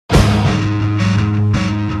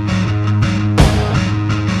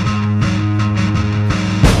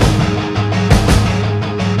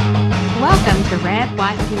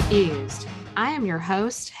Confused. I am your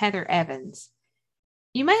host, Heather Evans.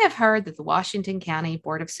 You may have heard that the Washington County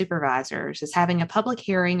Board of Supervisors is having a public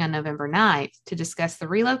hearing on November 9th to discuss the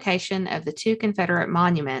relocation of the two Confederate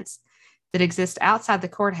monuments that exist outside the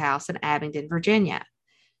courthouse in Abingdon, Virginia.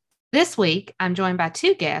 This week, I'm joined by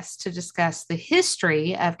two guests to discuss the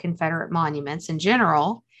history of Confederate monuments in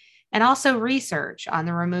general and also research on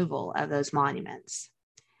the removal of those monuments.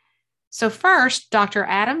 So first, Dr.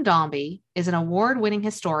 Adam Dombey is an award-winning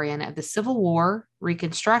historian of the Civil War,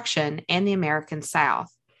 Reconstruction, and the American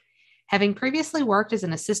South. Having previously worked as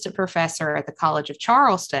an assistant professor at the College of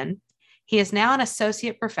Charleston, he is now an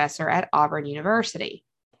associate professor at Auburn University.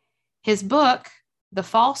 His book, The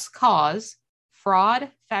False Cause,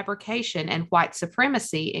 Fraud, Fabrication, and White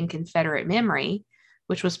Supremacy in Confederate Memory,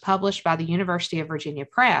 which was published by the University of Virginia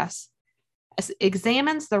Press,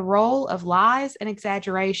 examines the role of lies and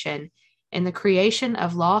exaggeration in the creation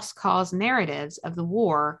of lost cause narratives of the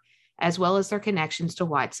war, as well as their connections to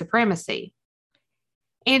white supremacy.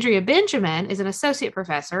 Andrea Benjamin is an associate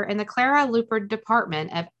professor in the Clara Luper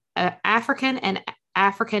Department of African and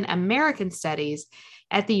African American Studies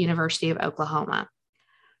at the University of Oklahoma.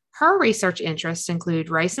 Her research interests include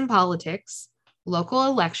race and politics, local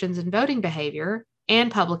elections and voting behavior,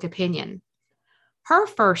 and public opinion. Her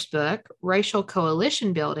first book, Racial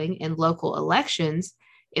Coalition Building in Local Elections,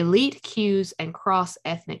 Elite Cues and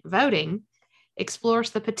Cross-Ethnic Voting,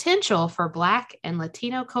 explores the potential for Black and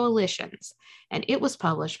Latino coalitions, and it was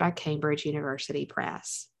published by Cambridge University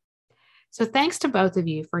Press. So thanks to both of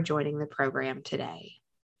you for joining the program today.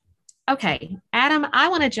 Okay, Adam, I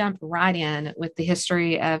want to jump right in with the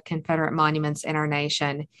history of Confederate monuments in our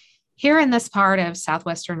nation. Here in this part of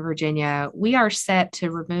southwestern Virginia, we are set to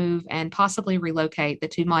remove and possibly relocate the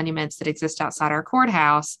two monuments that exist outside our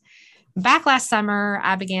courthouse. Back last summer,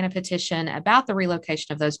 I began a petition about the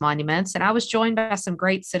relocation of those monuments, and I was joined by some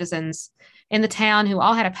great citizens in the town who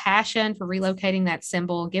all had a passion for relocating that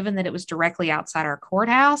symbol, given that it was directly outside our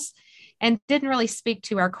courthouse and didn't really speak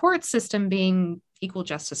to our court system being equal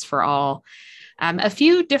justice for all. A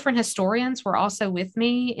few different historians were also with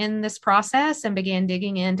me in this process and began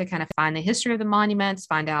digging in to kind of find the history of the monuments,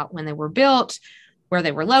 find out when they were built, where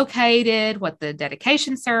they were located, what the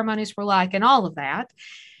dedication ceremonies were like, and all of that.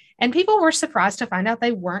 And people were surprised to find out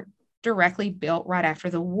they weren't directly built right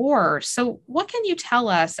after the war. So what can you tell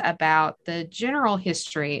us about the general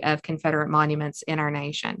history of Confederate monuments in our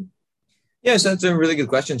nation? Yes, that's a really good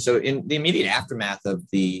question. So in the immediate aftermath of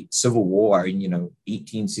the Civil War in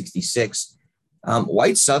 1866,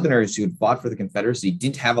 white Southerners who had fought for the Confederacy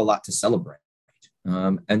didn't have a lot to celebrate.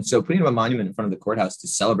 And so putting a monument in front of the courthouse to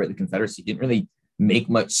celebrate the Confederacy didn't really make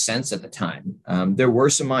much sense at the time. There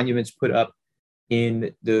were some monuments put up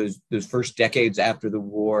in those first decades after the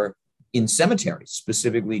war in cemeteries,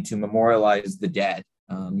 specifically to memorialize the dead.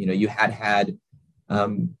 You had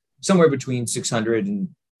somewhere between 600 and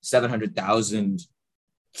 700,000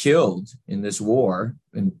 killed in this war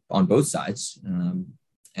on both sides.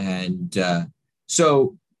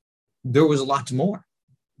 So there was a lot to mourn,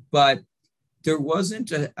 but there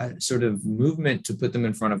wasn't a sort of movement to put them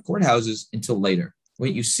in front of courthouses until later.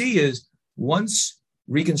 What you see is once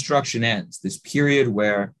Reconstruction ends, this period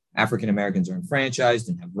where African Americans are enfranchised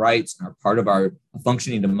and have rights and are part of our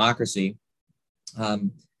functioning democracy,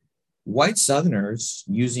 white Southerners,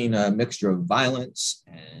 using a mixture of violence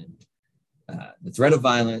and the threat of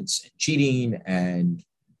violence and cheating and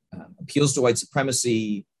appeals to white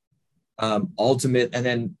supremacy, and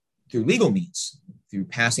then through legal means, through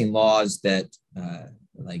passing laws that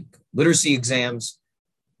like literacy exams,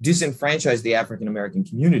 disenfranchise the African American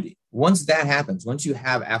community. Once that happens, once you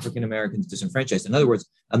have African Americans disenfranchised, in other words,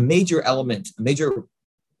 a major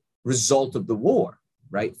result of the war,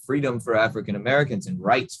 right? Freedom for African Americans and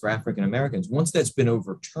rights for African Americans. Once that's been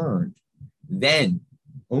overturned, then,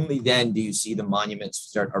 only then do you see the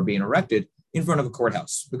monuments are being erected in front of a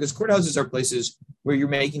courthouse, because courthouses are places where you're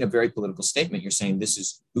making a very political statement. You're saying this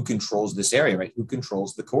is who controls this area, right? Who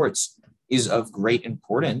controls the courts is of great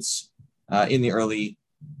importance in the early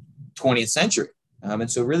 20th century.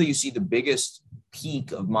 And so really you see the biggest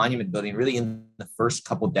peak of monument building really in the first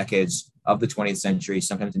couple decades of the 20th century,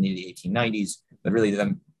 sometimes in the 1890s, but really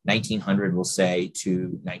the 1900, we'll say, to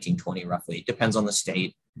 1920 roughly. It depends on the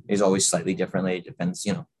state. It's always slightly differently. It depends,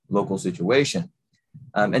 local situation.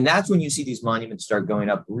 And that's when you see these monuments start going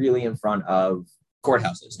up really in front of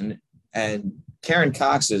courthouses. And Karen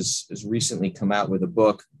Cox has recently come out with a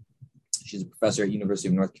book. She's a professor at University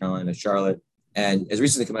of North Carolina, Charlotte, and has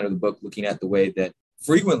recently come out with a book looking at the way that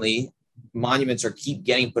frequently monuments keep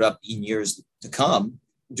getting put up in years to come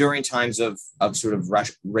during times of sort of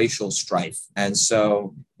racial strife. And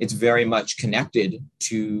so it's very much connected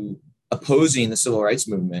to opposing the civil rights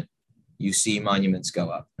movement. You see monuments go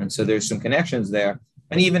up. And so there's some connections there.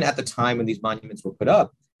 And even at the time when these monuments were put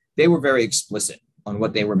up, they were very explicit on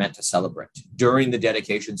what they were meant to celebrate. During the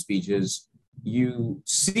dedication speeches, you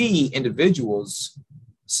see individuals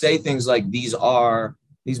say things like, these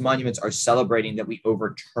monuments are celebrating that we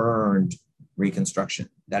overturned Reconstruction.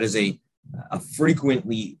 That is a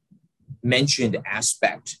frequently mentioned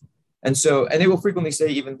aspect. And they will frequently say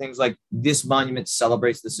even things like, this monument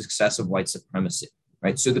celebrates the success of white supremacy,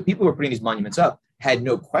 right? So the people who were putting these monuments up had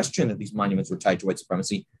no question that these monuments were tied to white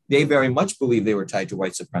supremacy. They very much believed they were tied to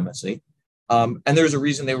white supremacy. And there's a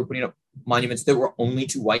reason they were putting up monuments that were only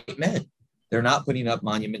to white men. They're not putting up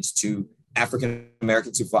monuments to African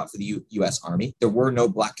Americans who fought for the U.S. Army. There were no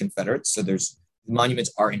Black Confederates. So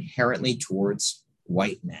monuments are inherently towards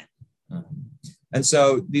white men. And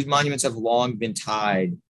so these monuments have long been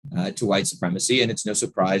tied to white supremacy. And it's no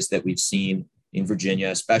surprise that we've seen in Virginia,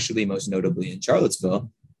 especially most notably in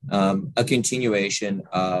Charlottesville, a continuation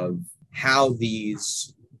of how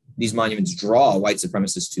these monuments draw white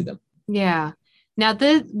supremacists to them. Yeah. Now,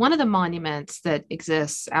 one of the monuments that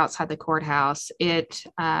exists outside the courthouse, it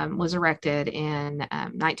was erected in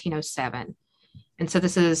 1907. And so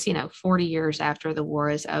this is, 40 years after the war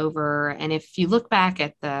is over. And if you look back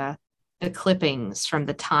at the clippings from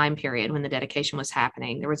the time period when the dedication was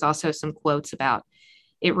happening, there was also some quotes about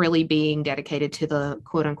it really being dedicated to the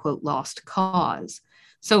quote unquote lost cause.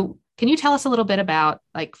 So can you tell us a little bit about,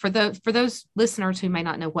 like, for those listeners who may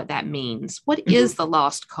not know what that means, what is the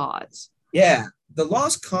lost cause? Yeah, the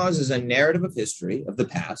lost cause is a narrative of history of the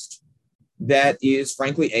past that is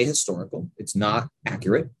frankly ahistorical. It's not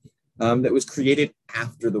accurate. That was created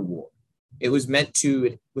after the war. It was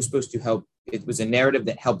supposed to help. It was a narrative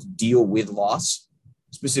that helped deal with loss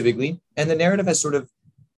specifically. And the narrative has sort of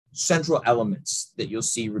central elements that you'll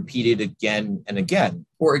see repeated again and again.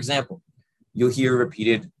 For example, you'll hear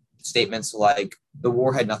repeated statements like, the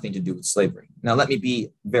war had nothing to do with slavery. Now, let me be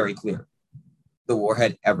very clear. The war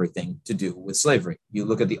had everything to do with slavery. You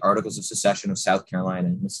look at the Articles of Secession of South Carolina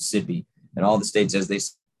and Mississippi and all the states as they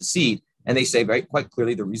secede, and they say quite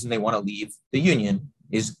clearly the reason they want to leave the Union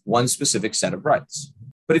is one specific set of rights.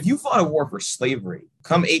 But if you fought a war for slavery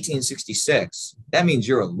come 1866, that means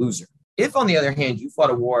you're a loser. If, on the other hand, you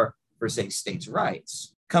fought a war for, say, states'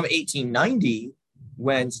 rights, come 1890,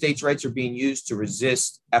 when states' rights are being used to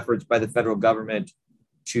resist efforts by the federal government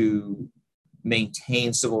to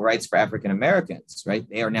maintain civil rights for African Americans, right?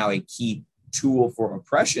 They are now a key tool for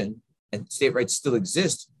oppression, and state rights still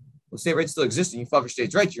exist. Well, state rights still exist, and you fought for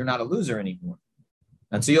states' rights, you're not a loser anymore.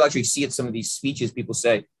 And so you'll actually see at some of these speeches, people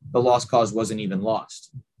say the lost cause wasn't even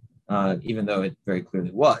lost, even though it very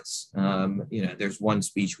clearly was. There's one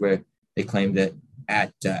speech where they claim that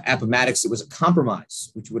at Appomattox, it was a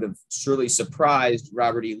compromise, which would have surely surprised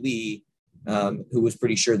Robert E. Lee, who was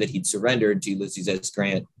pretty sure that he'd surrendered to Ulysses S.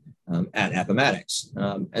 Grant at Appomattox.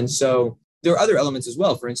 And so there are other elements as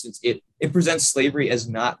well. For instance, it presents slavery as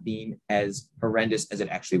not being as horrendous as it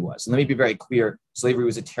actually was. And let me be very clear. Slavery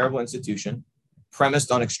was a terrible institution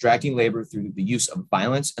premised on extracting labor through the use of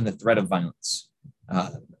violence and the threat of violence.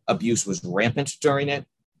 Abuse was rampant during it.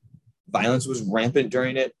 Violence was rampant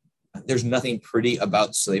during it. There's nothing pretty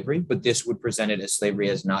about slavery, but this would present it as slavery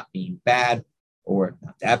as not being bad or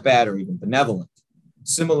not that bad or even benevolent.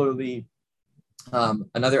 Similarly,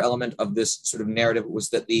 another element of this sort of narrative was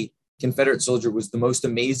that the Confederate soldier was the most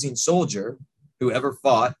amazing soldier who ever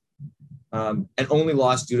fought, and only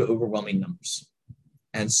lost due to overwhelming numbers.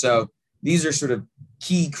 And so these are sort of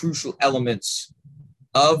key, crucial elements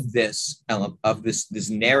of this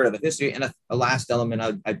narrative of history. And a last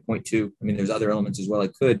element I'd point to, I mean, there's other elements as well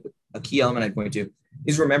but a key element I'd point to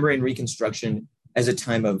is remembering Reconstruction as a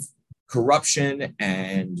time of corruption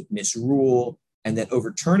and misrule, and that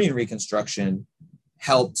overturning Reconstruction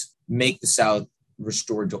helped make the South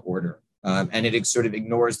restored to order. And it sort of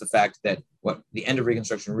ignores the fact that what the end of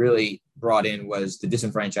Reconstruction really brought in was the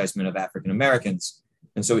disenfranchisement of African Americans.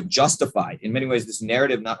 And so it justified, in many ways, this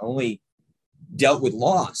narrative not only dealt with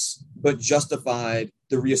loss, but justified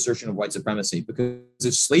the reassertion of white supremacy. Because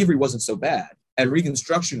if slavery wasn't so bad and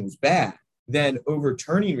Reconstruction was bad, then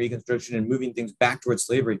overturning Reconstruction and moving things back towards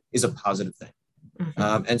slavery is a positive thing.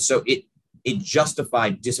 Mm-hmm. And so it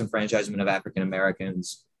justified disenfranchisement of African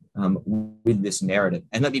Americans with this narrative.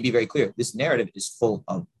 And let me be very clear, this narrative is full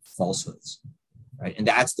of falsehoods, right? And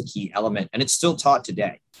that's the key element. And it's still taught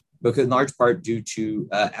today, because in large part due to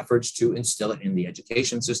efforts to instill it in the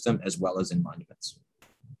education system as well as in monuments.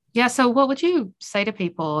 Yeah. So what would you say to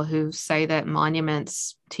people who say that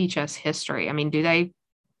monuments teach us history? I mean, do they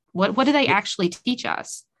What do they actually teach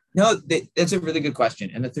us? No, that's a really good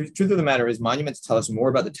question. And the truth of the matter is monuments tell us more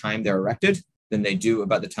about the time they're erected than they do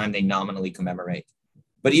about the time they nominally commemorate.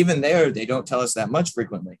 But even there, they don't tell us that much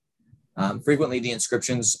frequently. Frequently, the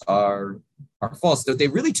inscriptions are false. What they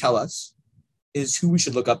really tell us is who we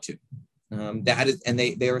should look up to.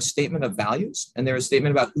 They're a statement of values, and they're a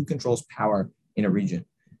statement about who controls power in a region.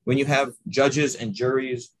 When you have judges and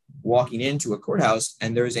juries walking into a courthouse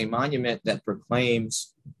and there is a monument that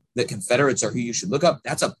proclaims that Confederates are who you should look up,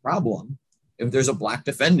 that's a problem if there's a Black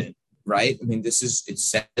defendant, right? I mean, it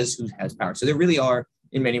says who has power. So they really are,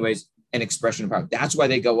 in many ways, an expression of power. That's why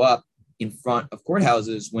they go up in front of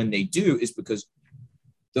courthouses when they do, is because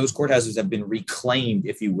those courthouses have been reclaimed,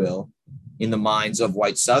 if you will, in the minds of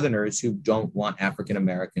white Southerners who don't want African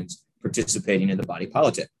Americans participating in the body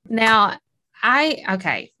politic. Now,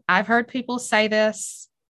 I've heard people say this.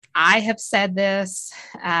 I have said this.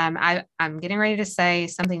 I'm getting ready to say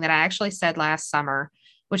something that I actually said last summer,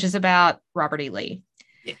 which is about Robert E. Lee.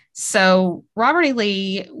 Yeah. So Robert E.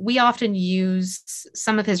 Lee, we often use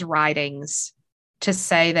some of his writings to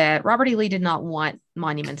say that Robert E. Lee did not want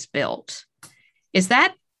monuments built. Is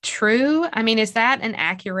that true? I mean, is that an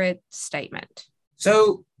accurate statement?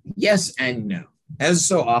 So yes and no. As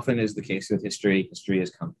so often is the case with history, history is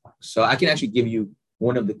complex. So I can actually give you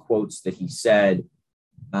one of the quotes that he said.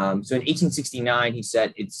 So in 1869, he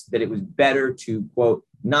said it was better to, quote,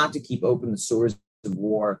 not to keep open the sores of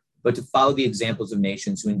war, but to follow the examples of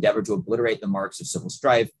nations who endeavor to obliterate the marks of civil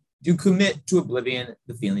strife, to commit to oblivion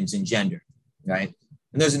the feelings engendered, right?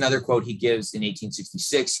 And there's another quote he gives in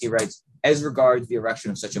 1866. He writes, as regards the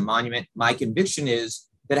erection of such a monument, my conviction is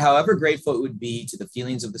that however grateful it would be to the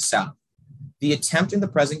feelings of the South, the attempt in the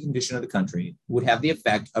present condition of the country would have the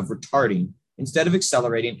effect of retarding instead of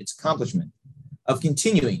accelerating its accomplishment, of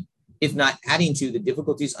continuing, if not adding to, the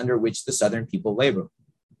difficulties under which the Southern people labor.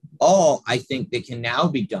 All I think that can now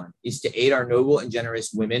be done is to aid our noble and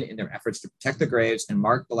generous women in their efforts to protect the graves and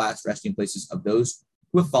mark the last resting places of those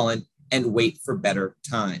who have fallen and wait for better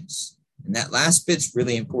times. And that last bit's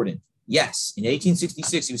really important. Yes, in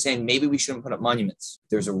 1866, he was saying maybe we shouldn't put up monuments.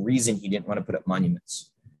 There's a reason he didn't want to put up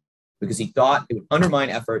monuments, because he thought it would undermine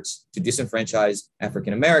efforts to disenfranchise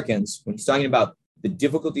African Americans. When he's talking about the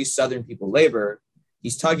difficulties Southern people labor,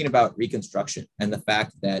 he's talking about Reconstruction and the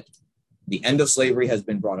fact that the end of slavery has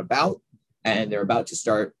been brought about, and they're about to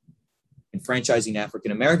start enfranchising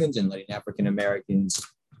African Americans and letting African Americans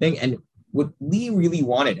think. And what Lee really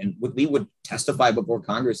wanted, and what Lee would testify before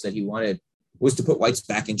Congress that he wanted, was to put whites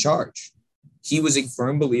back in charge. He was a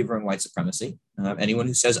firm believer in white supremacy. Anyone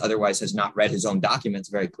who says otherwise has not read his own documents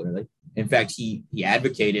very clearly. In fact, he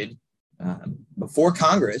advocated before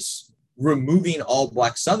Congress removing all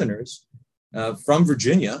Black Southerners from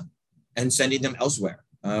Virginia and sending them elsewhere,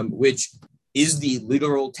 which is the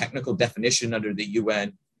literal technical definition under the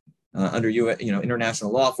UN,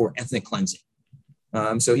 international law for ethnic cleansing.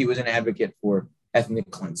 So he was an advocate for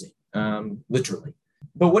ethnic cleansing, literally.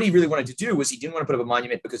 But what he really wanted to do was he didn't want to put up a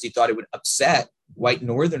monument because he thought it would upset white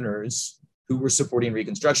Northerners who were supporting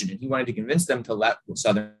Reconstruction. And he wanted to convince them to let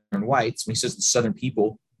Southern whites, when he says the Southern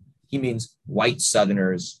people, he means white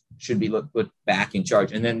Southerners should be put back in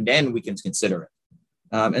charge. And then we can consider it.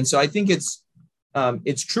 And so I think it's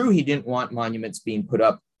true he didn't want monuments being put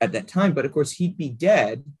up at that time. But of course, he'd be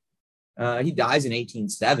dead. He dies in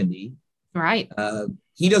 1870. Right.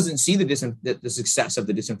 He doesn't see the success of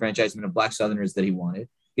the disenfranchisement of Black Southerners that he wanted.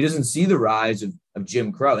 He doesn't see the rise of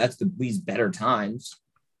Jim Crow. That's these better times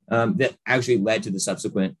that actually led to the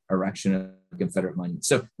subsequent erection of Confederate monuments.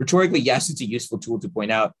 So rhetorically, yes, it's a useful tool to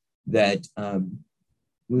point out that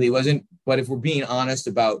Lee wasn't. But if we're being honest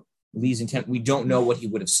about Lee's intent, we don't know what he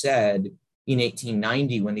would have said in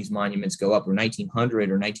 1890 when these monuments go up, or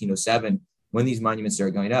 1900 or 1907 when these monuments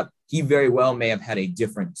started going up. He very well may have had a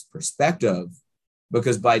different perspective,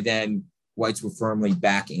 because by then whites were firmly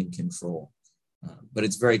back in control. But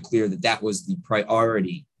it's very clear that that was the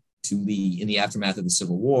priority to Lee in the aftermath of the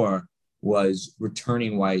Civil War, was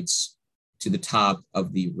returning whites to the top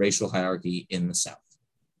of the racial hierarchy in the South.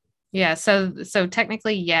 Yeah, so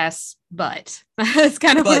technically yes, but that's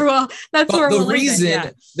kind of where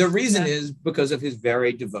the reason is because of his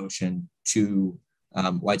very devotion to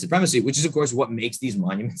white supremacy, which is, of course, what makes these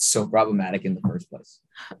monuments so problematic in the first place,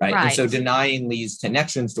 right? And so denying Lee's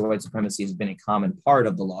connections to white supremacy has been a common part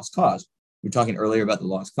of the lost cause. We were talking earlier about the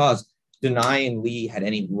lost cause. Denying Lee had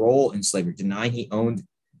any role in slavery, denying he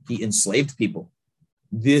enslaved people.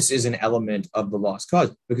 This is an element of the lost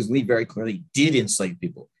cause, because Lee very clearly did enslave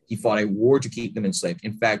people. He fought a war to keep them enslaved.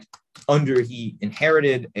 In fact, he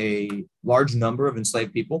inherited a large number of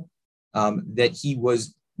enslaved people that he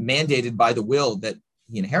was mandated by the will that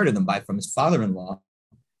he inherited them from his father-in-law,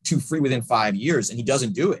 to free within 5 years. And he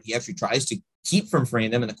doesn't do it. He actually tries to keep from freeing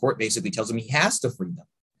them. And the court basically tells him he has to free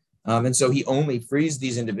them. And so he only frees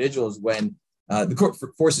these individuals when the court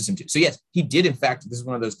forces him to. So yes, he did. In fact, this is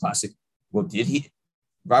one of those classic, well, did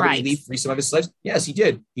Robert E. Lee free some of his slaves? Yes, he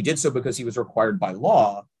did. He did so because he was required by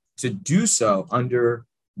law to do so under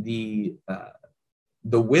the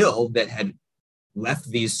will that had left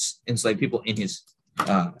these enslaved people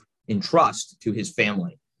in trust to his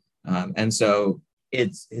family. And so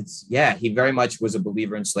he very much was a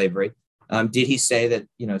believer in slavery. Did he say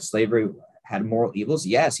that, slavery had moral evils?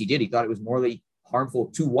 Yes, he did. He thought it was morally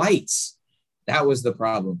harmful to whites. That was the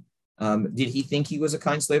problem. Did he think he was a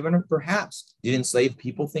kind slave owner? Perhaps. Did enslaved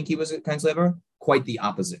people think he was a kind slave owner? Quite the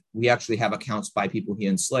opposite. We actually have accounts by people he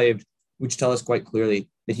enslaved, which tell us quite clearly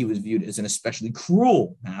that he was viewed as an especially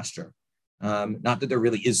cruel master. Not that there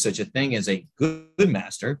really is such a thing as a good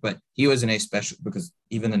master, but he was because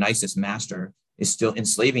even the nicest master is still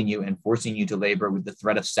enslaving you and forcing you to labor with the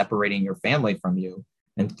threat of separating your family from you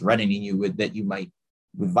and threatening you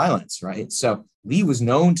with violence, right? So Lee was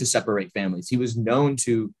known to separate families. He was known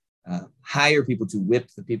to hire people to whip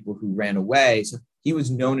the people who ran away. So he was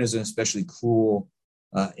known as an especially cruel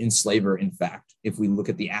enslaver, in fact, if we look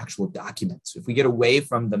at the actual documents. If we get away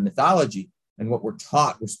from the mythology and what we're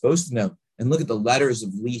taught, we're supposed to know, and look at the letters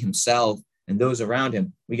of Lee himself and those around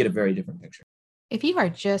him, we get a very different picture. If you are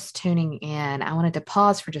just tuning in, I wanted to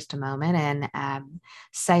pause for just a moment and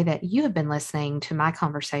say that you have been listening to my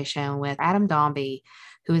conversation with Adam Dombey,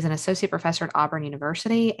 who is an associate professor at Auburn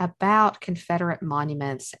University, about Confederate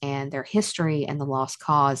monuments and their history and the lost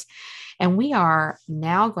cause. And we are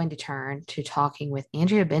now going to turn to talking with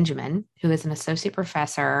Andrea Benjamin, who is an associate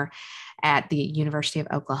professor at the University of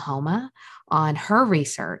Oklahoma, on her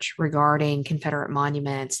research regarding Confederate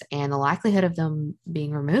monuments and the likelihood of them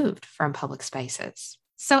being removed from public spaces.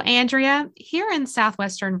 So, Andrea, here in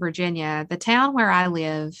southwestern Virginia, the town where I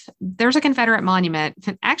live, there's a Confederate monument.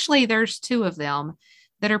 Actually, there's two of them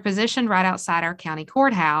that are positioned right outside our county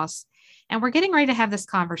courthouse. And we're getting ready to have this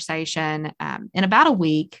conversation in about a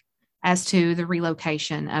week as to the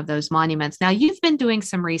relocation of those monuments. Now, you've been doing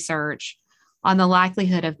some research on the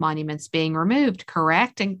likelihood of monuments being removed,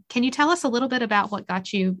 correct? And can you tell us a little bit about what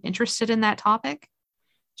got you interested in that topic?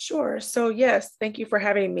 Sure. So yes, thank you for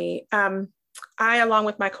having me. I, along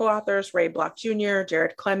with my co-authors, Ray Block Jr.,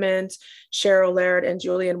 Jared Clemens, Cheryl Laird, and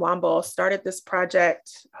Julian Womble, started this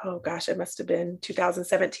project, it must have been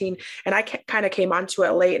 2017. And I kind of came onto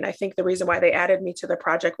it late. And I think the reason why they added me to the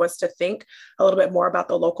project was to think a little bit more about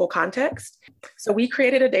the local context. So we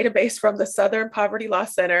created a database from the Southern Poverty Law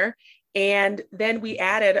Center. And then we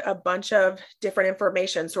added a bunch of different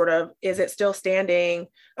information, sort of, is it still standing?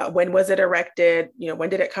 When was it erected? When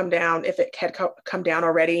did it come down? If it had come down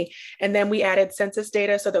already. And then we added census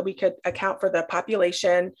data so that we could account for the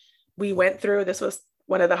population. We went through, this was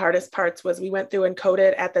one of the hardest parts, was we went through and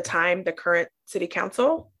coded at the time the current city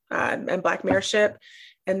council and Black mayorship.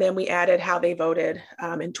 And then we added how they voted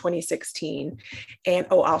in 2016. And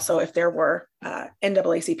also if there were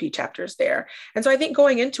NAACP chapters there. And so I think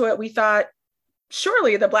going into it, we thought,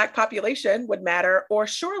 surely the Black population would matter, or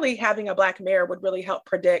surely having a Black mayor would really help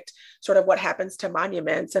predict sort of what happens to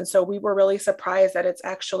monuments. And so we were really surprised that it's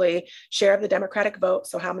actually share of the Democratic vote.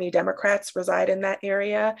 So how many Democrats reside in that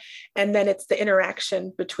area? And then it's the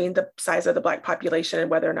interaction between the size of the Black population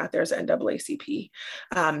and whether or not there's an NAACP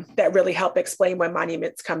that really help explain when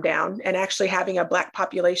monuments come down. And actually having a Black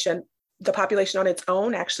population, the population on its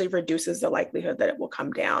own actually reduces the likelihood that it will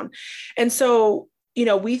come down. And so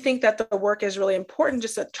we think that the work is really important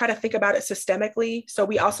just to try to think about it systemically. So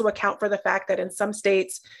we also account for the fact that in some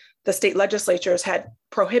states, the state legislatures had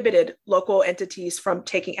prohibited local entities from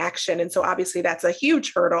taking action. And so obviously that's a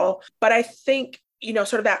huge hurdle. But I think,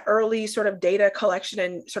 sort of that early sort of data collection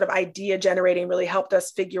and sort of idea generating really helped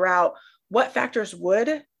us figure out what factors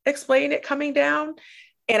would explain it coming down.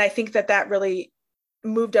 And I think that really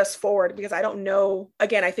moved us forward, because I don't know,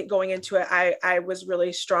 again, I think going into it, I was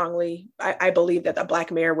really strongly, I believe that the Black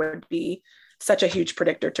mayor would be such a huge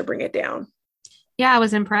predictor to bring it down. Yeah, I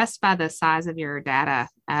was impressed by the size of your data.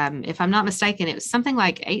 If I'm not mistaken, it was something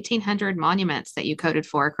like 1,800 monuments that you coded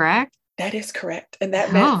for, correct? That is correct. And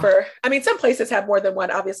that meant some places have more than one,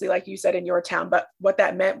 obviously, like you said, in your town, but what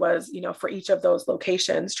that meant was, for each of those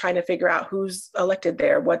locations, trying to figure out who's elected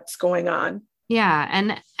there, what's going on. Yeah.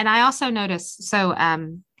 And I also noticed,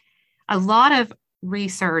 a lot of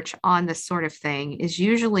research on this sort of thing is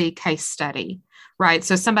usually case study, right?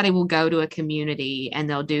 So somebody will go to a community and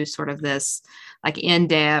they'll do sort of this like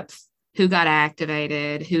in-depth who got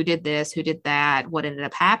activated, who did this, who did that, what ended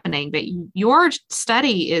up happening. But your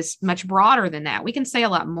study is much broader than that. We can say a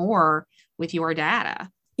lot more with your data.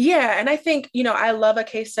 Yeah. And I think, I love a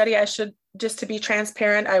case study. Just to be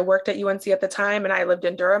transparent, I worked at UNC at the time and I lived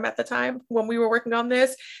in Durham at the time when we were working on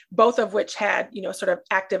this, both of which had, sort of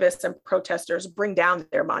activists and protesters bring down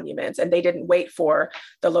their monuments, and they didn't wait for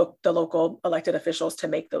the local elected officials to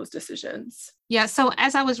make those decisions. Yeah. So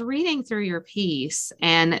as I was reading through your piece,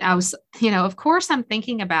 and I was, of course, I'm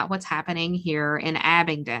thinking about what's happening here in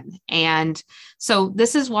Abingdon. And so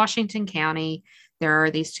this is Washington County. There are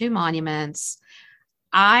these two monuments.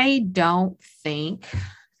 I don't think,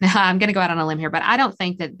 now I'm going to go out on a limb here, but I don't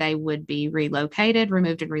think that they would be removed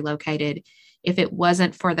and relocated if it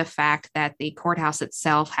wasn't for the fact that the courthouse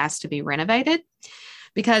itself has to be renovated.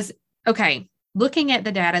 Because, okay, looking at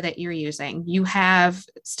the data that you're using, you have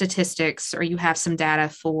statistics, or you have some data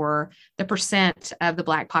for the percent of the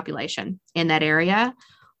Black population in that area.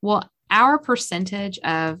 Well, our percentage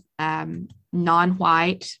of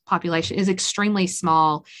non-white population is extremely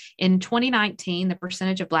small. In 2019, the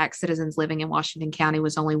percentage of Black citizens living in Washington County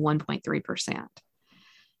was only 1.3%.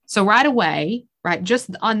 So right away, right, just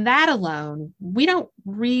on that alone, we don't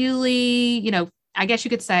really, I guess you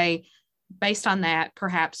could say, based on that,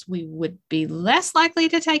 perhaps we would be less likely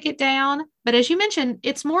to take it down. But as you mentioned,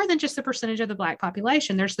 it's more than just the percentage of the Black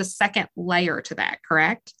population. There's the second layer to that,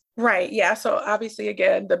 correct? Right. Yeah. So obviously,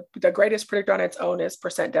 again, the greatest predictor on its own is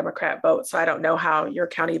percent Democrat vote. So I don't know how your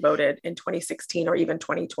county voted in 2016 or even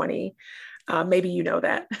 2020. Maybe you know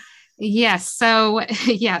that. Yes. So,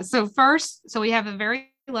 yeah. So first, we have a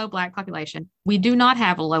very low Black population. We do not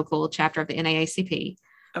have a local chapter of the NAACP.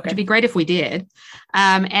 Okay. Which would be great if we did.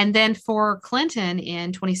 And then for Clinton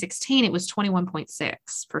in 2016, it was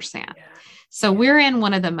 21.6%. Yeah. So we're in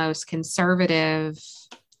one of the most conservative.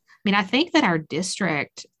 I think that our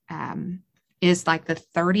district is like the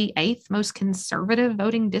 38th most conservative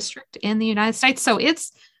voting district in the United States. So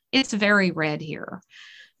it's very red here.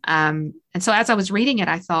 And so as I was reading it,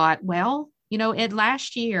 I thought, well,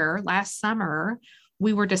 last summer,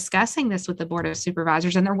 we were discussing this with the Board of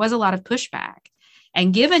Supervisors, and there was a lot of pushback.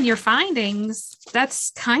 And given your findings,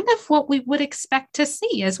 that's kind of what we would expect to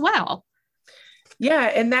see as well. Yeah,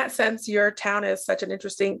 in that sense, your town is such an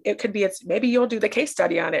interesting, maybe you'll do the case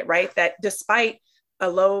study on it, right? That despite a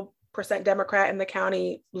low percent Democrat in the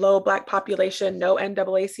county, low Black population, no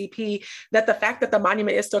NAACP, that the fact that the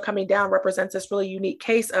monument is still coming down represents this really unique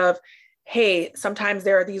case of, hey, sometimes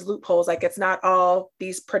there are these loopholes, like it's not all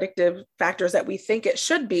these predictive factors that we think it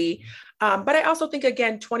should be. But I also think,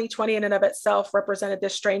 again, 2020 in and of itself represented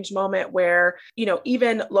this strange moment where,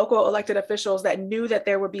 even local elected officials that knew that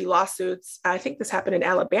there would be lawsuits, I think this happened in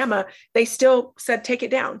Alabama, they still said, take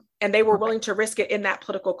it down. And they were willing to risk it in that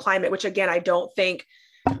political climate, which, again, I don't think,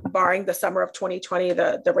 barring the summer of 2020,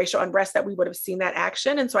 the racial unrest, that we would have seen that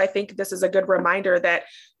action. And so I think this is a good reminder that,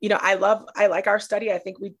 I like our study. I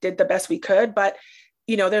think we did the best we could, but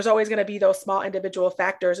there's always going to be those small individual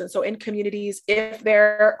factors. And so in communities, if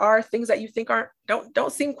there are things that you think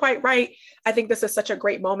don't seem quite right, I think this is such a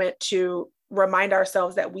great moment to remind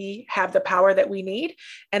ourselves that we have the power that we need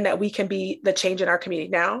and that we can be the change in our community.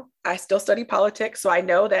 Now, I still study politics, so I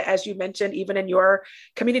know that, as you mentioned, even in your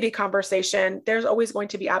community conversation, there's always going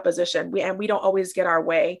to be opposition. We don't always get our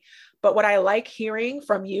way. But what I like hearing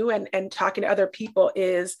from you and talking to other people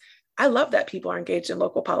is, I love that people are engaged in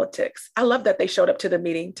local politics. I love that they showed up to the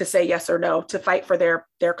meeting to say yes or no, to fight for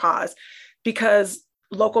their cause, because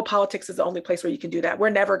local politics is the only place where you can do that. We're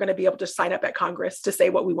never going to be able to sign up at Congress to say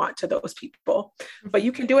what we want to those people, but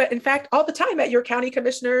you can do it, in fact, all the time at your county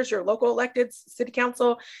commissioners, your local elected city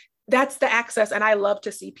council. That's the access. And I love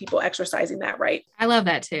to see people exercising that right. I love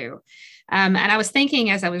that too. And I was thinking,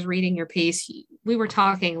 as I was reading your piece, we were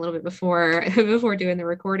talking a little bit before doing the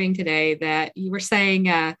recording today, that you were saying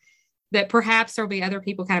that perhaps there'll be other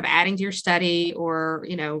people kind of adding to your study, or,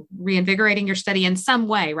 reinvigorating your study in some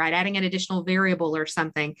way, right? Adding an additional variable or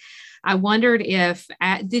something. I wondered if,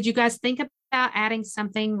 did you guys think about adding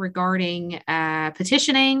something regarding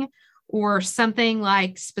petitioning, or something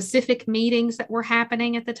like specific meetings that were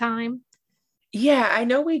happening at the time? Yeah, I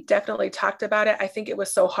know we definitely talked about it. I think it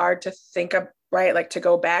was so hard to think of, right? Like, to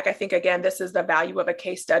go back. I think, again, this is the value of a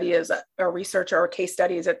case study, as a researcher or case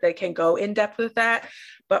study, is that they can go in depth with that.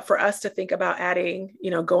 But for us to think about adding,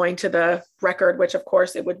 going to the record, which of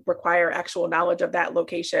course it would require actual knowledge of that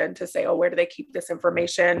location to say, oh, where do they keep this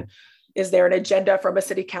information? Is there an agenda from a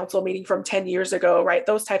city council meeting from 10 years ago, right?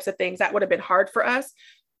 Those types of things, that would have been hard for us.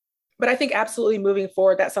 But I think absolutely moving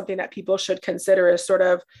forward, that's something that people should consider is sort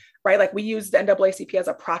of, right, like we use the NAACP as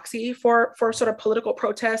a proxy for sort of political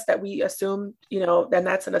protest that we assume, then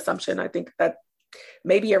that's an assumption. I think that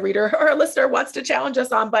maybe a reader or a listener wants to challenge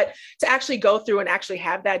us on, but to actually go through and actually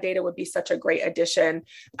have that data would be such a great addition.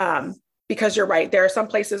 Because you're right, there are some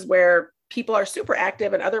places where people are super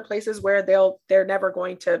active and other places where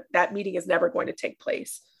that meeting is never going to take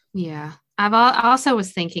place. Yeah. I also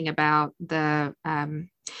was thinking about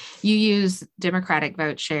you use Democratic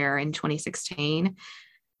vote share in 2016.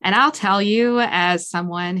 And I'll tell you, as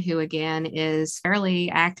someone who, again, is fairly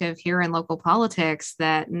active here in local politics,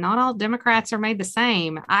 that not all Democrats are made the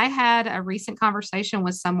same. I had a recent conversation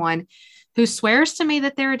with someone who swears to me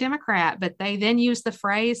that they're a Democrat, but they then use the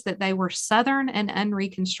phrase that they were Southern and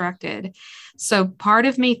unreconstructed. So part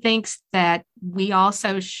of me thinks that we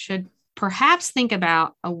also should perhaps think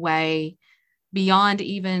about a way beyond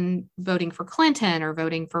even voting for Clinton or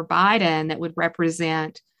voting for Biden that would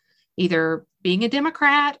represent either being a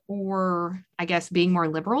Democrat or, I guess, being more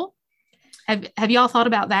liberal. Have you all thought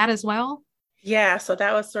about that as well? Yeah, so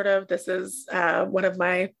that was this is one of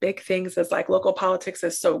my big things is like local politics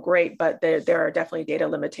is so great, but there are definitely data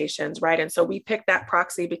limitations, right? And so we picked that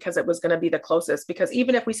proxy because it was going to be the closest, because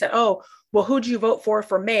even if we said, oh, well, who'd you vote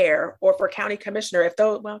for mayor or for county commissioner?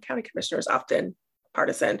 County commissioner is often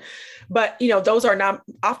partisan, but those are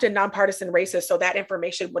often nonpartisan races. So that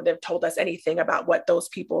information wouldn't have told us anything about what those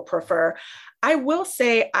people prefer. I will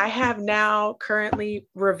say I have now currently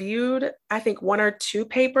reviewed, I think 1 or 2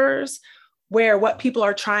 papers where what people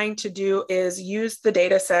are trying to do is use the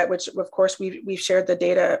data set, which of course we've shared the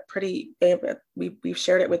data we've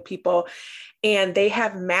shared it with people, and they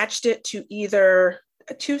have matched it to either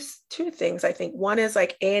two things. I think one is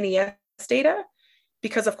like ANES data,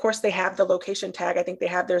 because of course they have the location tag. I think they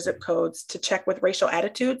have their zip codes to check with racial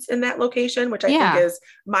attitudes in that location, which I think is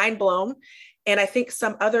mind blown. And I think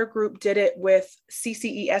some other group did it with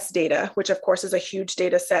CCES data, which of course is a huge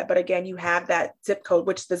data set. But again, you have that zip code,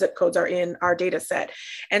 which the zip codes are in our data set.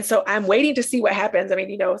 And so I'm waiting to see what happens. I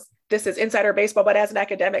mean, this is insider baseball, but as an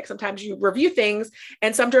academic, sometimes you review things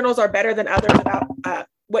and some journals are better than others about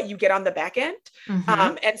what you get on the back end.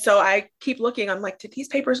 Mm-hmm. And so I keep looking, I'm like, did these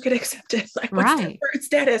papers get accepted? Like what's their current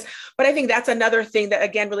status? But I think that's another thing that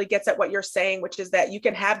again, really gets at what you're saying, which is that you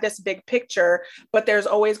can have this big picture, but there's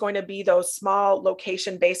always going to be those small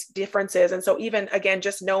location-based differences. And so even again,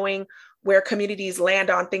 just knowing where communities land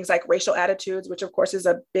on things like racial attitudes, which of course is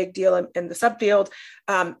a big deal in the subfield,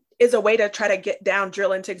 is a way to try to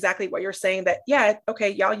drill into exactly what you're saying, that, yeah, okay,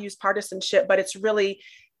 y'all use partisanship, but it's really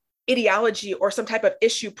ideology or some type of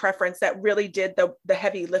issue preference that really did the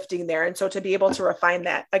heavy lifting there. And so to be able to refine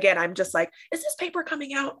that, again, I'm just like, is this paper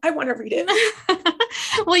coming out? I want to read it.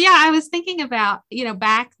 Well, yeah, I was thinking about,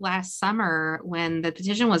 back last summer when the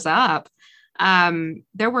petition was up,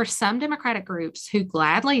 there were some Democratic groups who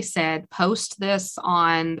gladly said, post this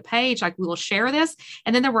on the page, like we will share this.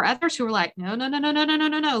 And then there were others who were like, no.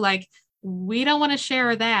 Like, we don't want to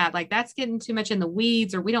share that. Like that's getting too much in the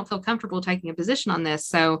weeds, or we don't feel comfortable taking a position on this.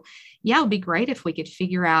 So yeah, it would be great if we could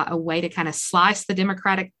figure out a way to kind of slice the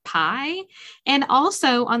Democratic pie. And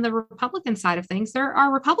also on the Republican side of things, there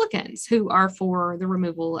are Republicans who are for the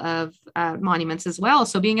removal of monuments as well.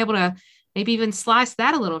 So being able to maybe even slice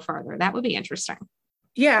that a little further, that would be interesting.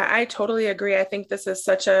 Yeah, I totally agree. I think this is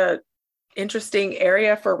such a interesting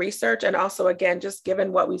area for research. And also, again, just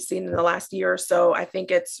given what we've seen in the last year or so, I think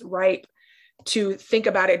it's ripe to think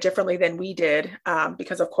about it differently than we did,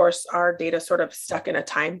 because of course our data sort of stuck in a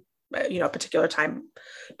time, particular time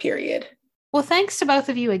period. Well, thanks to both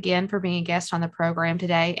of you again for being a guest on the program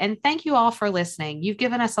today. And thank you all for listening. You've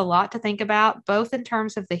given us a lot to think about, both in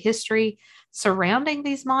terms of the history surrounding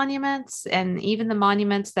these monuments and even the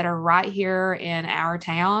monuments that are right here in our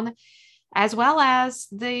town, as well as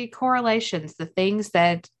the correlations, the things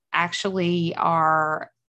that actually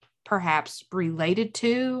are perhaps related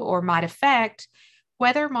to or might affect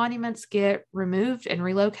whether monuments get removed and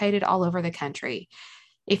relocated all over the country.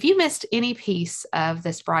 If you missed any piece of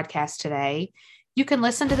this broadcast today, you can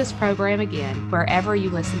listen to this program again wherever you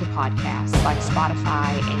listen to podcasts like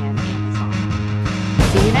Spotify and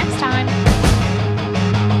Amazon. See you next time.